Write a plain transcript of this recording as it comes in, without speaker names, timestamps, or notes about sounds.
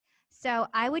So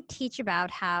I would teach about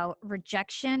how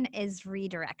rejection is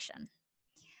redirection.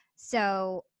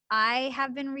 So I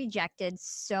have been rejected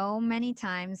so many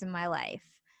times in my life,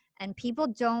 and people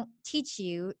don't teach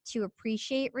you to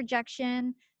appreciate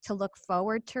rejection, to look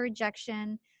forward to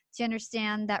rejection, to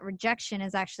understand that rejection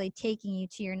is actually taking you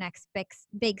to your next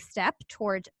big step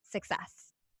toward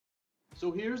success.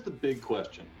 So here's the big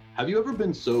question. Have you ever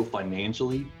been so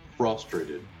financially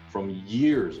frustrated from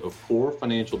years of poor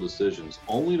financial decisions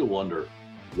only to wonder,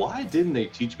 why didn't they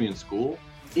teach me in school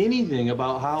anything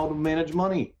about how to manage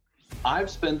money? I've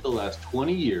spent the last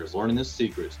 20 years learning the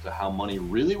secrets to how money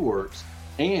really works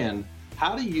and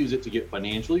how to use it to get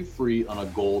financially free on a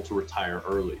goal to retire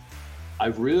early.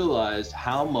 I've realized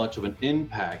how much of an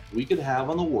impact we could have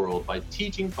on the world by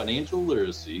teaching financial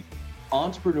literacy,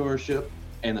 entrepreneurship,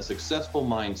 and a successful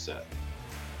mindset.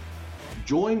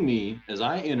 Join me as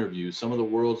I interview some of the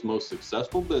world's most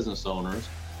successful business owners,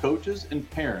 coaches, and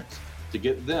parents to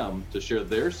get them to share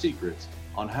their secrets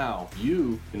on how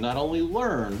you can not only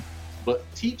learn, but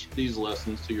teach these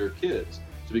lessons to your kids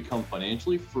to become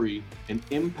financially free and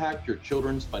impact your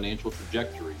children's financial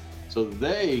trajectory so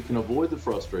they can avoid the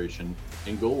frustration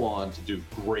and go on to do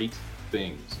great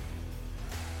things.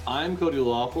 I'm Cody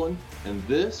Laughlin, and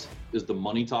this is the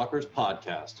Money Talkers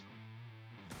Podcast.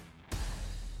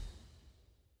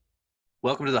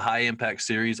 Welcome to the High Impact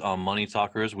series on Money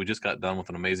Talkers. We just got done with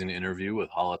an amazing interview with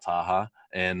Hala Taha,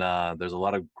 and there's a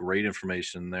lot of great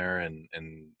information there, and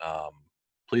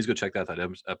please go check out that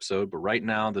episode. But right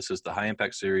now, this is the High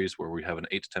Impact series where we have an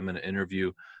 8 to 10 minute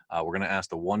interview. We're going to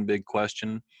ask the one big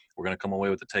question. We're going to come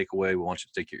away with the takeaway. We want you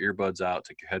to take your earbuds out,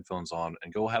 take your headphones on,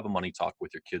 and go have a money talk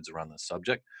with your kids around this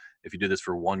subject. If you do this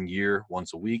for 1 year,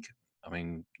 once a week, I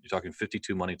mean, you're talking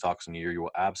 52 money talks in a year. You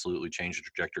will absolutely change the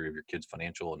trajectory of your kids'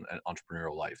 financial and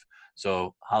entrepreneurial life.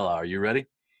 So, Hala, are you ready?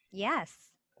 Yes.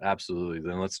 Absolutely.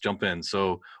 Then let's jump in.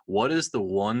 So, what is the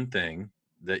one thing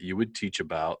that you would teach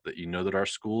about that you know that our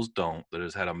schools don't, that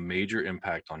has had a major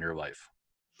impact on your life?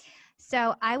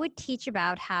 So I would teach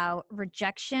about how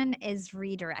rejection is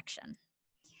redirection.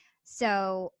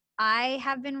 So I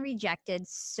have been rejected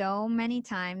so many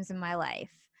times in my life,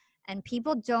 and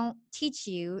people don't teach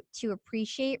you to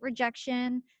appreciate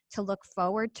rejection, to look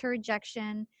forward to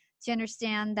rejection, to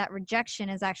understand that rejection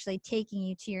is actually taking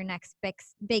you to your next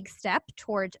big step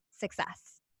toward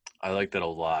success. I like that a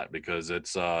lot because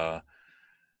it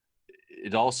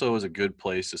also is a good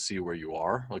place to see where you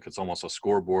are. Like it's almost a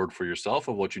scoreboard for yourself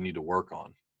of what you need to work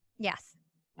on. Yes.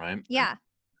 Right. Yeah.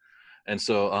 And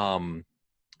so,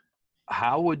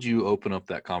 how would you open up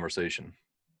that conversation?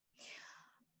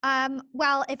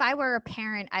 Well, if I were a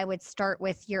parent, I would start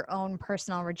with your own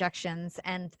personal rejections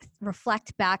and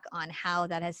reflect back on how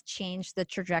that has changed the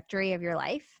trajectory of your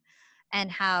life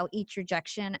and how each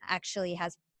rejection actually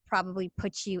has probably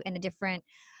put you in a different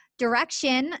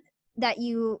direction, that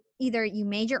you either you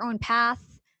made your own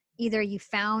path, either you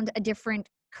found a different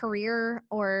career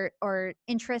or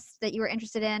interest that you were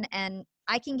interested in. And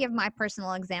I can give my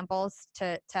personal examples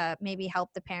to maybe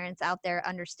help the parents out there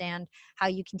understand how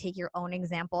you can take your own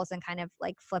examples and kind of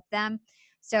like flip them.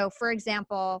 So for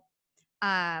example,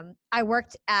 I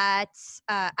worked at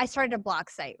I started a blog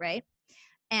site, right?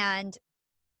 And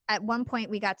at one point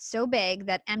we got so big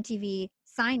that MTV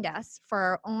signed us for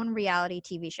our own reality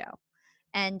TV show.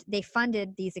 And they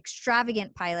funded these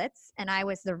extravagant pilots, and I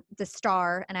was the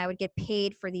star, and I would get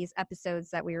paid for these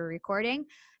episodes that we were recording.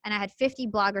 And I had 50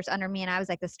 bloggers under me, and I was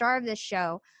like the star of this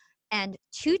show. And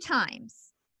 2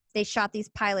 times they shot these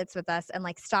pilots with us and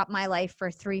like stopped my life for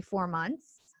 3-4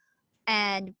 months.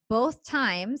 And both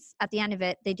times at the end of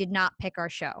it, they did not pick our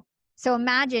show. So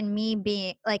imagine me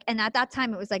being like, and at that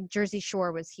time it was like Jersey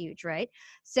Shore was huge, right?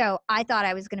 So I thought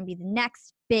I was going to be the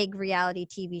next big reality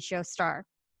TV show star.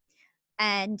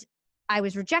 And I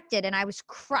was rejected and I was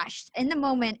crushed. In the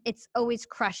moment, it's always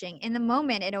crushing. In the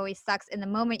moment, it always sucks. In the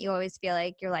moment, you always feel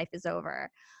like your life is over.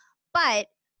 But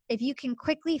if you can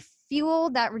quickly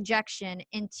fuel that rejection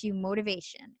into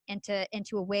motivation,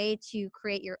 into a way to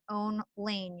create your own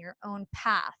lane, your own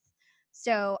path.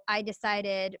 So I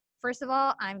decided, first of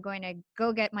all, I'm going to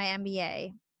go get my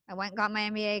MBA. I went and got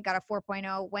my MBA, got a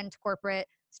 4.0, went to corporate,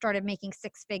 started making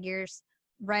 6 figures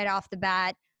right off the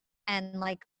bat, and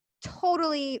like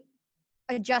totally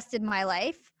adjusted my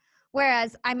life.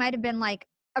 Whereas I might have been like,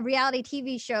 a reality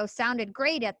TV show sounded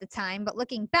great at the time, but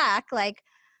looking back, like,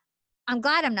 I'm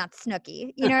glad I'm not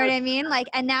Snooki. You know what I mean? Like,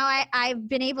 and now I've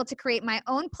been able to create my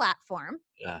own platform.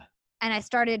 Yeah. And I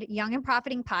started Young and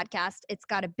Profiting Podcast. It's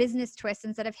got a business twist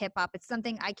instead of hip hop. It's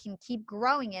something I can keep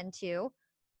growing into,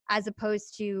 as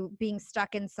opposed to being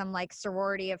stuck in some like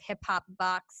sorority of hip hop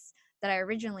box that I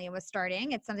originally was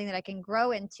starting. It's something that I can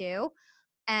grow into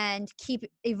and keep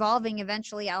evolving.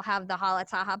 Eventually I'll have the Hala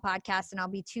Taha podcast and I'll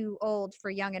be too old for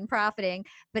Young and Profiting,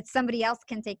 but somebody else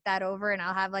can take that over and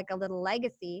I'll have like a little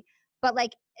legacy. But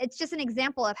like, it's just an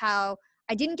example of how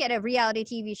I didn't get a reality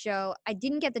TV show. I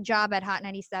didn't get the job at Hot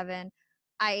 97.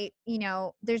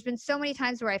 There's been so many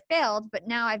times where I failed, but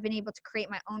now I've been able to create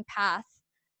my own path,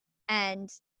 and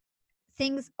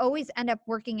things always end up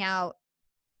working out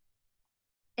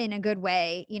in a good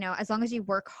way, as long as you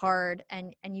work hard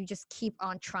and you just keep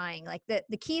on trying. Like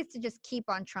the key is to just keep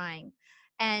on trying.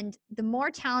 And the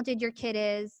more talented your kid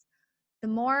is, the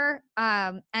more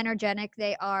energetic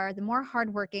they are, the more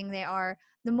hardworking they are,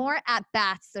 the more at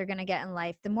bats they're going to get in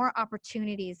life, the more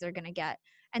opportunities they're going to get.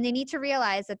 And they need to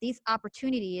realize that these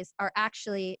opportunities are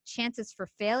actually chances for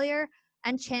failure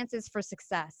and chances for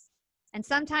success. And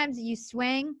sometimes you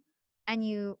swing and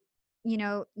you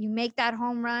make that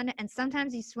home run, and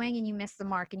sometimes you swing and you miss the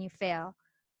mark and you fail.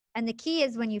 And the key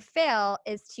is, when you fail,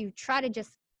 is to try to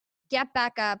just get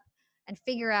back up and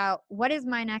figure out, what is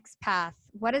my next path?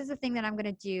 What is the thing that I'm going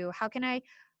to do? How can I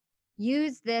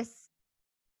use this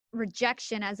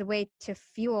rejection as a way to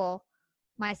fuel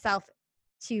myself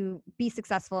to be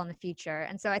successful in the future?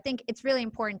 And so I think it's really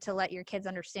important to let your kids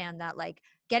understand that, like,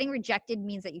 getting rejected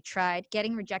means that you tried.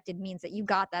 Getting rejected means that you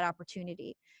got that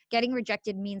opportunity. Getting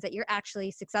rejected means that you're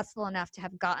actually successful enough to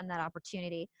have gotten that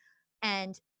opportunity.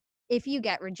 And if you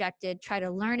get rejected, try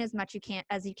to learn as much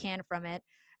as you can from it,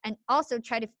 and also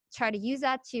try to use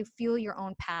that to fuel your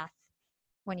own path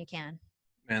when you can.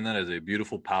 Man, that is a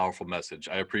beautiful, powerful message.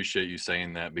 I appreciate you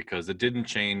saying that, because it didn't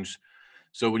change.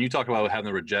 So when you talk about having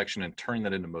the rejection and turning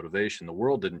that into motivation, the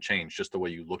world didn't change, just the way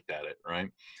you looked at it, right?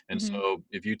 And Mm-hmm. so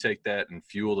if you take that and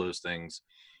fuel those things,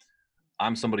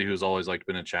 I'm somebody who's always like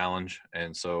been a challenge.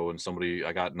 And so when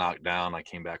I got knocked down, I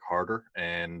came back harder.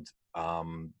 And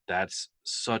that's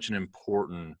such an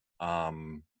important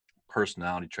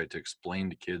personality trait to explain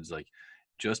to kids. Like,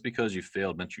 just because you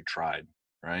failed meant you tried,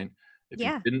 right? If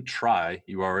you didn't try,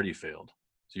 you already failed.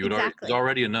 So it's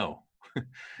already a no.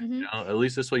 Mm-hmm. At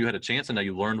least this way you had a chance, and now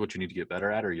you learned what you need to get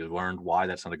better at, or you learned why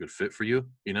that's not a good fit for you.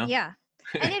 Yeah,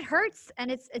 and it hurts, and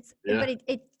but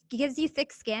it gives you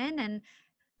thick skin,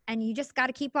 and you just got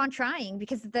to keep on trying,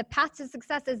 because the path to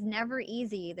success is never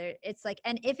easy. It's like,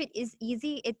 and if it is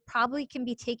easy, it probably can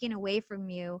be taken away from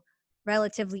you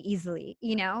relatively easily,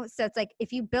 so it's like,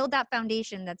 if you build that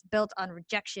foundation that's built on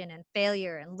rejection and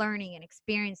failure and learning and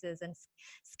experiences and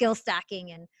skill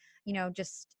stacking and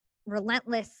just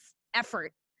relentless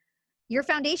effort, your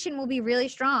foundation will be really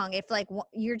strong. If like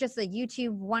you're just a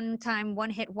YouTube one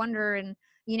hit wonder, and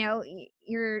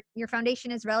your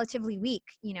foundation is relatively weak,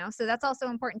 so that's also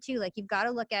important too. Like, you've got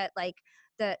to look at, like,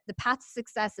 the path to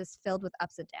success is filled with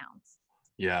ups and downs.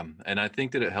 Yeah. And I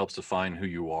think that it helps define who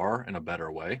you are in a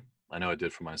better way. I know it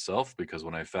did for myself, because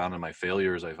when I found in my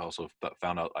failures, I've also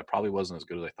found out I probably wasn't as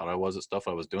good as I thought I was at stuff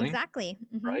I was doing. Exactly.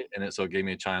 Mm-hmm. Right. And so it gave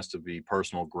me a chance to be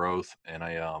personal growth. And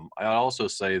I also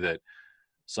say that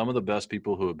some of the best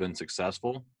people who have been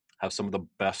successful have some of the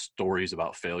best stories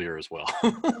about failure as well.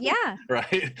 Yeah.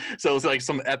 Right. So it's like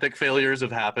some epic failures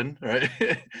have happened. Right.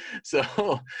 So,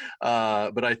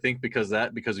 but I think because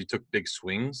you took big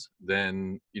swings,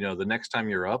 then, the next time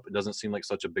you're up, it doesn't seem like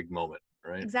such a big moment.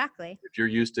 Right. Exactly. If you're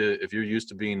used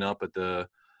to being up at the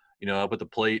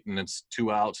plate, and it's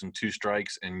 2 outs and 2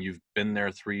 strikes, and you've been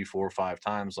there 3, 4, 5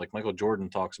 times, like Michael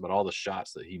Jordan talks about all the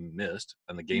shots that he missed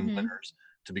and the game Mm-hmm. winners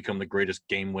to become the greatest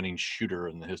game-winning shooter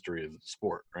in the history of the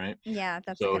sport, right? Yeah,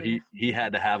 that's so a good he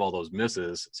had to have all those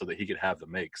misses so that he could have the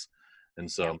makes. And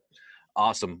so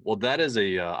awesome. Well, that is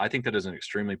I think that is an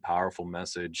extremely powerful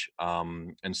message.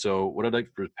 And so what I'd like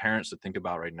for parents to think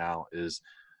about right now is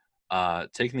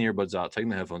taking the earbuds out, taking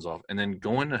the headphones off, and then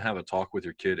going to have a talk with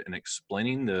your kid and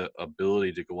explaining the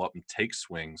ability to go up and take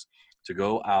swings, to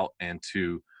go out and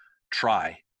to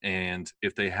try. And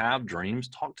if they have dreams,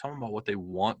 tell them about what they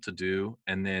want to do,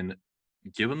 and then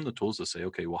give them the tools to say,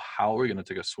 okay, well, how are we going to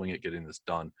take a swing at getting this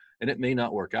done? And it may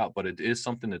not work out, but it is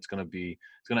something that's going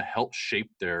to help shape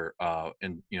their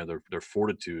their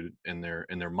fortitude in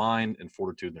their mind, and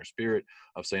fortitude in their spirit,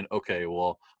 of saying, okay,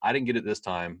 well, I didn't get it this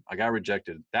time. I got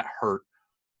rejected. That hurt.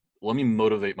 Let me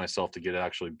motivate myself to get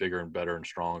actually bigger and better and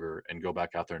stronger, and go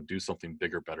back out there and do something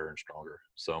bigger, better, and stronger.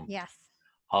 So yes.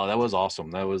 that was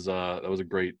awesome. That was a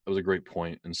great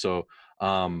point. And so,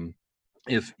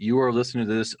 if you are listening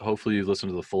to this, hopefully you've listened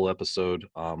to the full episode.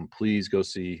 Please go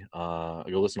listen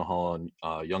to Hala on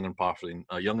Young and Profiting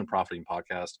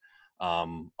podcast.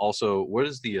 Also,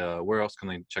 where else can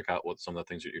they check out what some of the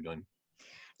things that you're doing?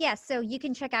 Yeah, so you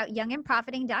can check out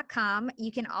youngandprofiting.com.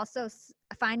 You can also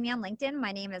find me on LinkedIn.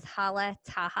 My name is Hala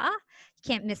Taha. You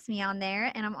can't miss me on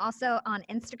there. And I'm also on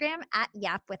Instagram at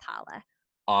Yap with Hala.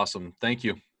 Awesome. Thank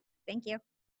you. Thank you.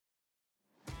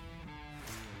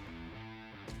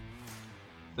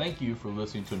 Thank you for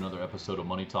listening to another episode of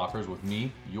Money Talkers with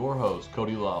me, your host,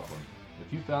 Cody Laughlin.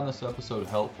 If you found this episode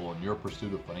helpful in your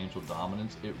pursuit of financial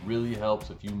dominance, it really helps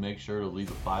if you make sure to leave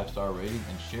a 5-star rating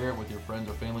and share it with your friends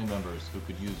or family members who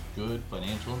could use good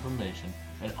financial information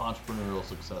and entrepreneurial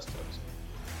success tips.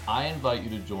 I invite you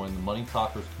to join the Money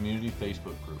Talkers community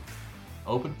Facebook group.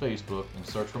 Open Facebook and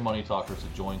search for Money Talkers to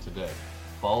join today.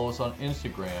 Follow us on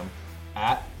Instagram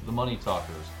at The Money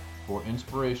Talkers for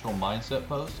inspirational mindset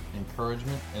posts,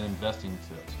 encouragement, and investing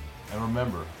tips. And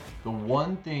remember, the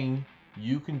one thing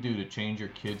you can do to change your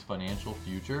kids' financial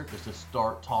future is to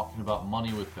start talking about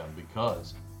money with them,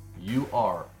 because you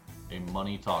are a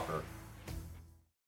money talker.